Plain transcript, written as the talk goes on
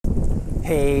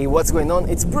Hey, what's going on?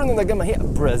 It's Bruno Nagama here,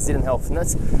 Brazilian Health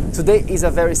Nuts. Today is a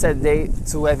very sad day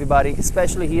to everybody,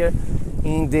 especially here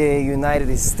in the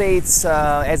United States.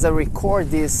 As I record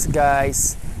this,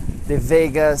 guys, the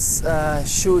Vegas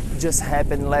shoot just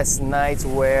happened last night,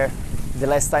 where the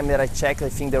last time that I checked, I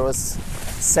think there was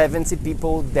 70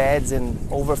 people dead and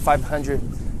over 500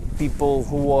 people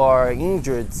who are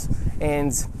injured.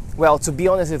 And well, to be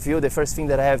honest with you, the first thing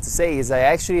that I have to say is I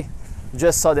actually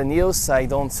just saw the news. I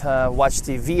don't watch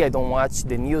TV, I don't watch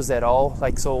the news at all.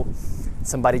 So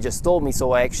somebody just told me,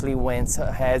 so I actually went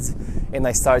ahead and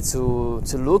I started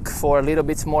to look for a little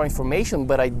bit more information,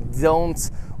 but I don't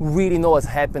really know what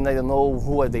happened. I don't know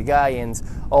who are the guy and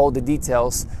all the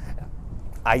details.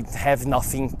 I have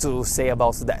nothing to say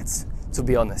about that, to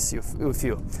be honest with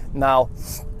you. Now,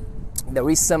 there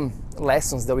is some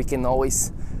lessons that we can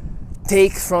always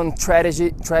take from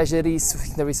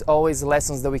tragedies. There is always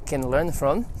lessons that we can learn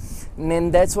from,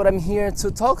 and that's what I'm here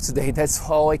to talk today. That's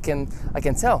all I can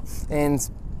tell. And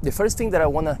the first thing that I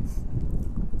want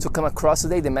to come across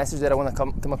today, the message that I want to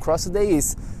come across today,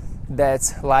 is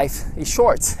that life is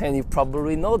short, and you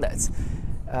probably know that.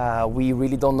 We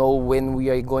really don't know when we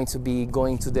are going to be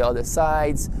going to the other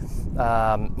side.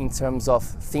 In terms of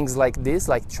things like this,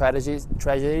 like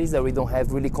tragedies that we don't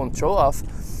have really control of.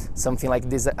 Something like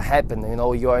this happen,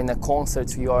 you are in a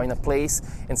concert, you are in a place,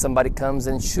 and somebody comes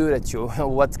and shoot at you.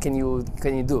 What can you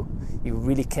do? You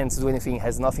really can't do anything. It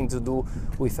has nothing to do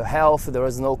with your health. There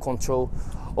is no control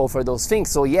over those things.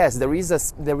 So yes, there is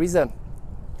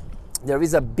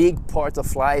a big part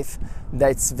of life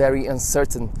that's very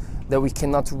uncertain, that we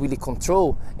cannot really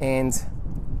control, and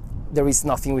there is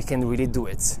nothing we can really do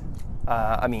it.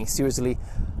 Seriously,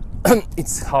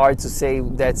 it's hard to say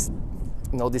that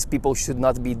these people should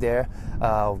not be there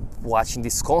watching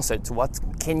this concert. What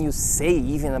can you say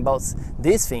even about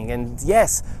this thing? And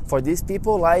yes, for these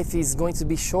people, life is going to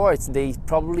be short. They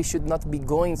probably should not be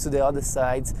going to the other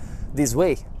side this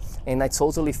way. And I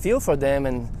totally feel for them,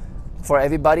 and for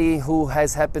everybody who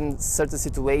has happened certain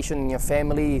situation in your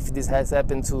family. If this has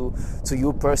happened to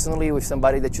you personally with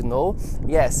somebody that you know,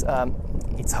 yes,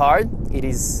 it's hard. It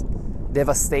is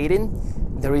devastating.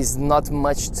 There is not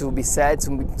much to be said,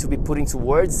 to be put into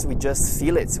words. We just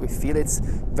feel it. We feel it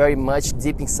very much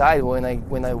deep inside.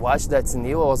 When I watched that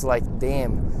news, I was like,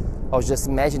 damn. I was just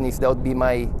imagining if that would be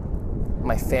my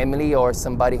family or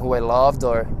somebody who I loved,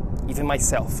 or even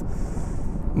myself.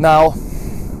 Now,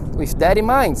 with that in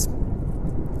mind,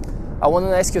 I want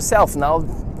to ask yourself, now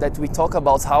that we talk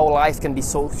about how life can be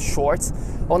so short,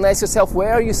 I want to ask yourself,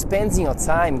 where are you spending your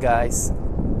time, guys?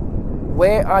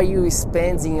 Where are you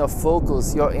spending your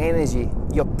focus, your energy,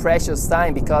 your precious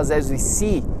time? Because as we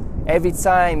see, every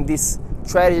time this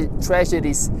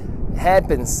tragedies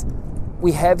happens,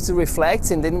 we have to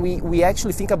reflect, and then we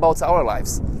actually think about our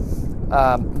lives.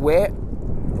 Where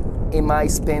am I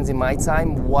spending my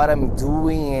time? What I'm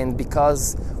doing? And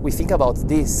because we think about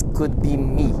this could be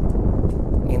me.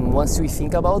 And once we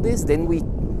think about this, then we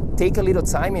take a little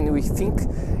time and we think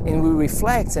and we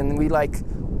reflect, and we like,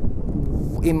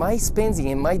 am I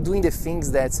doing the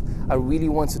things that I really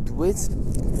want to do it?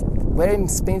 Where am I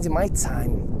spending my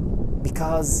time?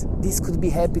 Because this could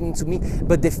be happening to me.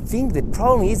 But the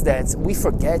problem is that we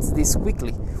forget this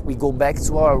quickly. We go back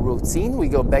to our routine, we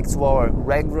go back to our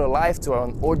regular life, to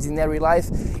our ordinary life,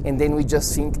 and then we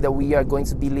just think that we are going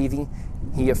to be living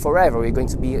here forever. We're going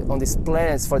to be on this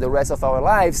planet for the rest of our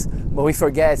lives, but we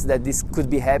forget that this could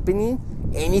be happening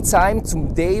anytime,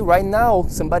 today, right now.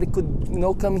 Somebody could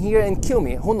come here and kill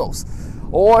me, who knows?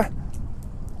 Or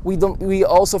we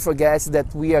also forget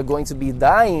that we are going to be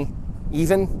dying,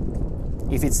 even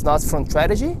if it's not from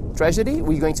tragedy,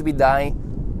 we're going to be dying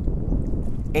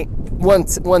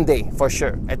one day for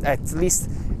sure. At least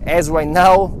as right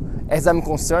now, as I'm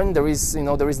concerned, there is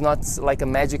not like a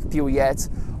magic pill yet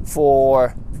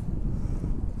to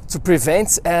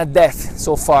prevent death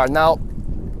so far. Now,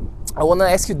 I want to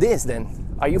ask you this then.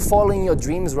 Are you following your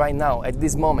dreams right now, at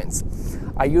this moment?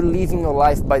 Are you living your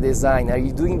life by design? Are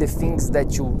you doing the things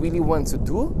that you really want to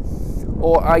do?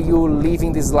 Or are you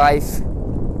living this life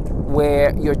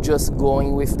where you're just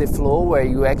going with the flow, where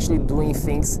you're actually doing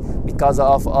things because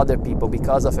of other people,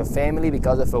 because of your family,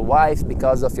 because of your wife,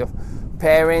 because of your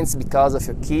parents, because of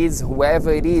your kids,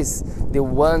 whoever it is, the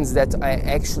ones that are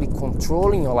actually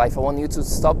controlling your life? I want you to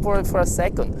stop for a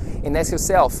second and ask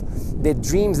yourself, the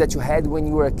dreams that you had when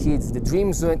you were a kid, the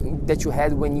dreams that you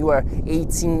had when you were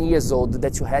 18 years old,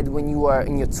 that you had when you were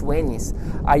in your 20s,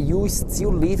 are you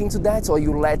still living to that, or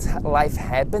you let life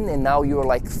happen and now you're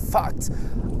like, fucked,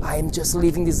 I am just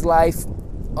living this life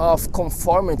of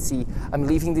conformity. I'm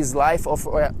living this life of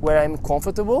where I'm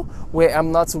comfortable, where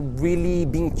I'm not really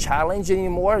being challenged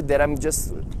anymore, that I'm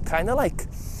just kind of like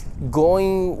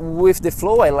going with the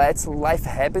flow. I let life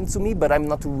happen to me, but I'm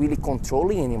not really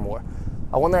controlling anymore.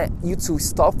 I want you to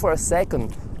stop for a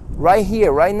second, right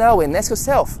here, right now, and ask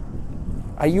yourself,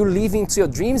 are you living to your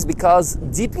dreams? Because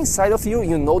deep inside of you,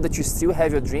 you know that you still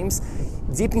have your dreams.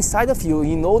 Deep inside of you,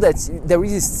 you know that there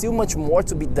is still much more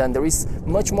to be done. There is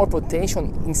much more potential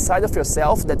inside of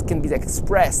yourself that can be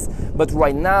expressed. But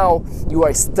right now, you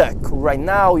are stuck. Right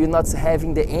now, you're not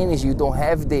having the energy. You don't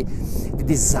have the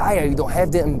desire. You don't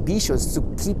have the ambitions to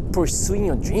keep pursuing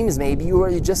your dreams. Maybe you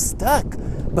are just stuck.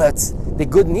 But the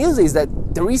good news is that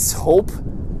there is hope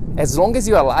as long as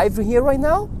you're alive here right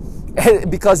now.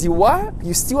 Because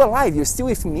you're still alive. You're still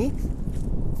with me.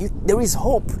 There is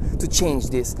hope to change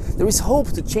this. There is hope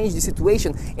to change the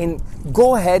situation, and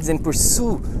go ahead and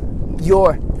pursue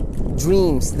your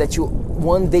dreams that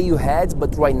one day you had,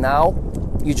 but right now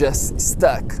you just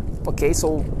stuck. Okay,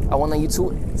 so I want you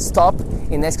to stop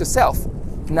and ask yourself.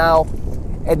 Now,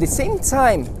 at the same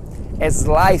time, as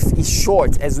life is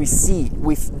short, as we see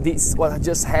with this, what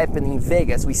just happened in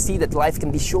Vegas, we see that life can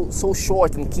be so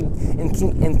short and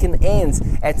can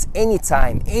end at any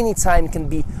time. Any time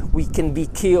we can be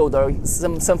killed, or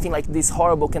something like this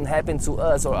horrible can happen to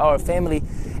us or our family.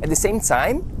 At the same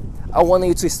time, I want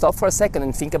you to stop for a second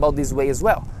and think about this way as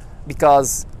well.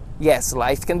 Because yes,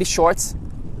 life can be short,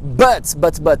 but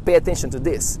pay attention to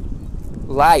this.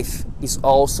 Life is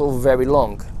also very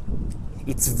long.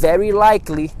 It's very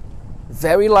likely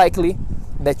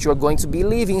that you're going to be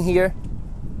living here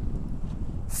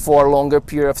for a longer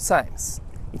period of times.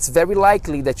 It's very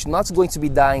likely that you're not going to be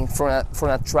dying from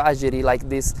a tragedy like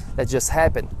this that just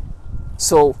happened.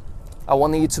 So I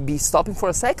want you to be stopping for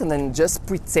a second and just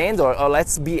pretend, or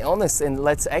let's be honest and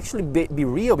let's actually be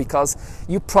real, because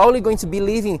you're probably going to be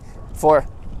living for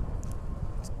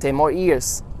 10 more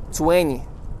years, 20,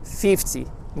 50,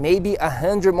 maybe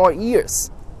 100 more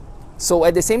years. So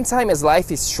at the same time as life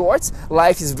is short,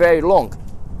 life is very long.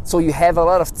 So you have a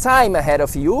lot of time ahead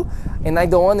of you, and I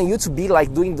don't want you to be like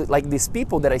like these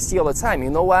people that I see all the time. You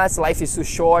know what? Life is too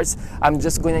short. I'm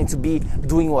just going to be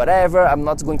doing whatever. I'm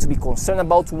not going to be concerned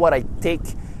about what I take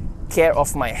care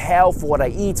of my health, what I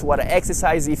eat, what I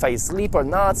exercise, if I sleep or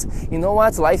not. You know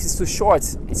what? Life is too short.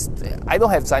 I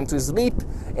don't have time to sleep,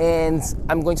 and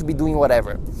I'm going to be doing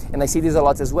whatever. And I see this a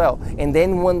lot as well. And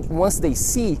then once they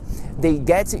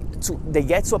get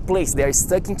to a place, they're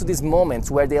stuck into this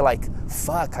moment where they're like,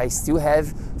 fuck, I still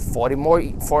have 40 more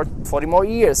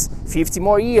years, 50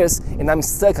 more years, and I'm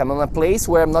stuck. I'm in a place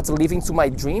where I'm not living to my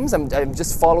dreams. I'm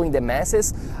just following the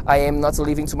masses. I am not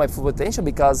living to my full potential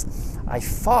because I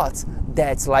thought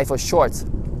that life was short.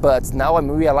 But now I'm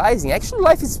realizing actually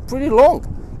life is pretty long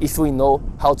if we know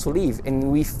how to live,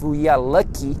 and if we are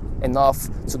lucky enough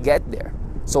to get there.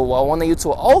 So I want you to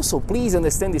also please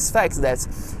understand this fact that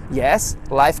yes,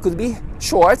 life could be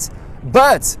short,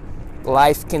 but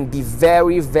life can be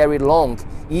very, very long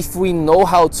if we know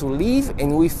how to live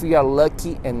and if we are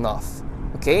lucky enough.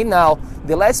 Okay, now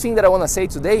the last thing that I want to say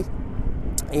today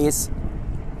is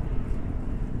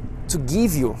to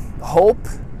give you hope.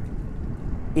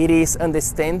 It is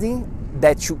understanding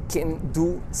that you can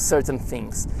do certain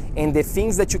things, and the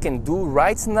things that you can do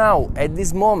right now at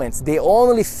this moment, the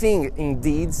only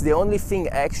thing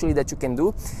actually that you can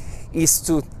do is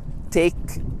to take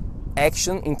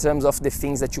action in terms of the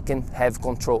things that you can have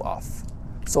control of.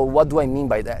 So what do I mean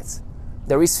by that?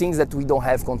 There is things that we don't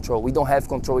have control. We don't have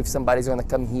control if somebody's gonna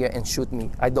come here and shoot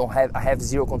me. I have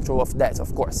zero control of that,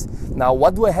 of course. Now,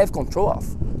 what do I have control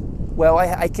of? Well,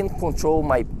 I can control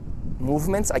my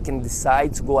movements. I can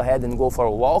decide to go ahead and go for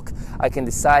a walk. I can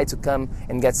decide to come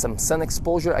and get some sun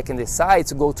exposure. I can decide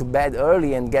to go to bed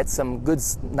early and get some good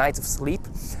night of sleep.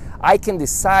 I can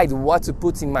decide what to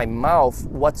put in my mouth,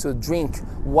 what to drink,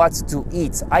 what to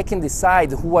eat. I can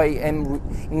decide who I am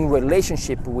in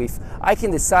relationship with. I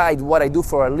can decide what I do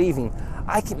for a living.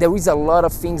 There is a lot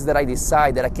of things that I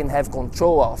decide that I can have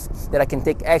control of, that I can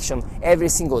take action every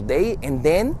single day, and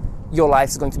then your life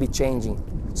is going to be changing.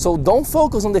 So don't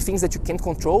focus on the things that you can't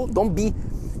control. Don't be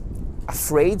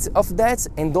afraid of that,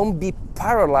 and don't be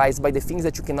paralyzed by the things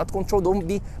that you cannot control. Don't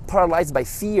be paralyzed by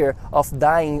fear of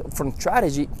dying from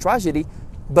tragedy,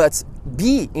 but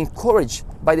be encouraged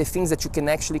by the things that you can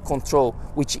actually control,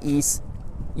 which is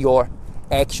your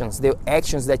actions. The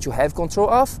actions that you have control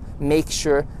of, make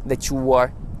sure that you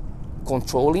are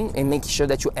controlling and make sure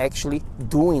that you're actually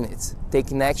doing it,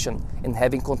 taking action and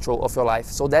having control of your life.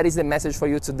 So that is the message for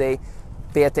you today.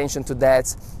 pay attention to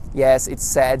that. Yes, it's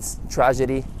sad,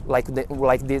 tragedy, like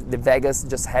the Vegas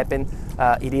just happened.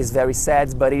 It is very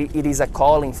sad, but it is a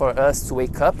calling for us to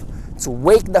wake up, to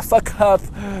wake the fuck up,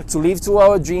 to live to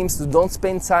our dreams, to don't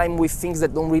spend time with things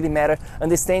that don't really matter.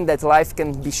 Understand that life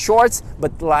can be short,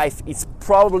 but life is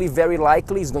probably very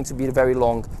likely is going to be very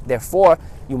long. Therefore,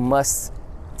 you must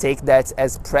take that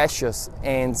as precious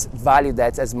and value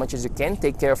that as much as you can.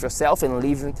 Take care of yourself and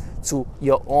live to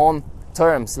your own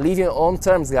terms. Live your own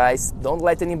terms, guys. Don't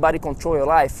let anybody control your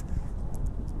life.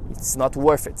 It's not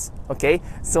worth it, okay?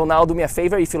 So now do me a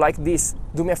favor, if you like this,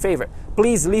 do me a favor.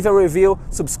 Please leave a review,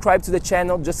 subscribe to the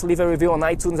channel, just leave a review on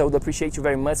iTunes. I would appreciate you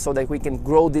very much so that we can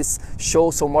grow this show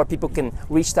so more people can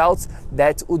reach out.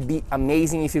 That would be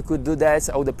amazing if you could do that.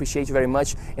 I would appreciate you very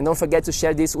much. And don't forget to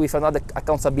share this with another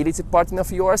accountability partner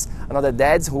of yours, another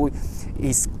dad who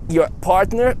is your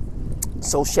partner.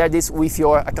 So share this with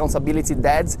your accountability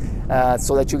dads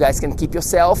so that you guys can keep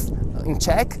yourself in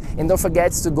check. And don't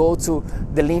forget to go to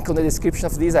the link on the description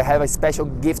of this. I have a special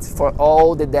gift for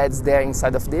all the dads there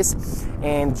inside of this.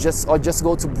 And just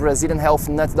go to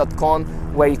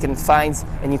BrazilianHealthNut.com where you can find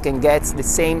and you can get the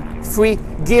same free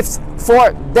gift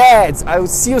for dads. I will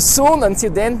see you soon.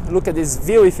 Until then, look at this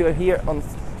view if you're here on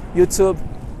YouTube.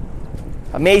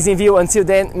 Amazing view. Until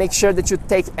then, make sure that you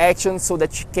take action so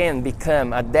that you can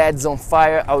become a dads on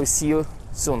fire. I will see you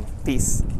soon. Peace.